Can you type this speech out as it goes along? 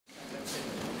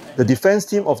The defense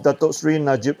team of Datuk Seri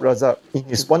Najib Razak in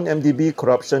his 1MDB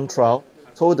corruption trial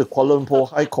told the Kuala Lumpur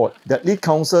High Court that lead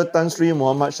counsel Tan Sri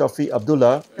Muhammad Shafee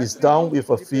Abdullah is down with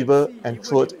a fever and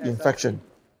throat infection.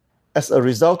 As a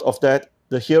result of that,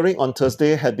 the hearing on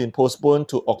Thursday had been postponed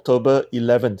to October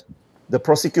 11th. The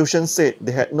prosecution said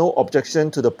they had no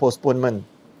objection to the postponement,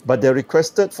 but they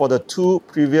requested for the two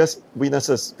previous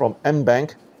witnesses from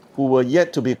M-Bank who were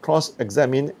yet to be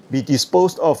cross-examined be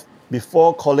disposed of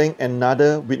before calling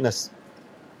another witness.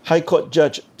 High Court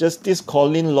Judge Justice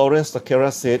Colin Lawrence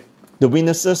Sakera said the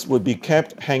witnesses would be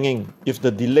kept hanging if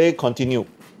the delay continued,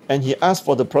 and he asked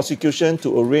for the prosecution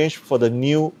to arrange for the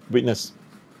new witness.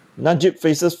 Najib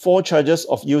faces 4 charges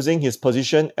of using his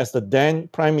position as the then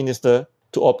Prime Minister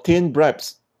to obtain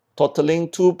bribes totaling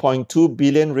 2.2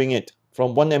 billion ringgit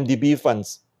from 1MDB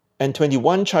funds, and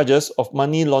 21 charges of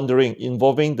money laundering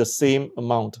involving the same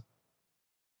amount.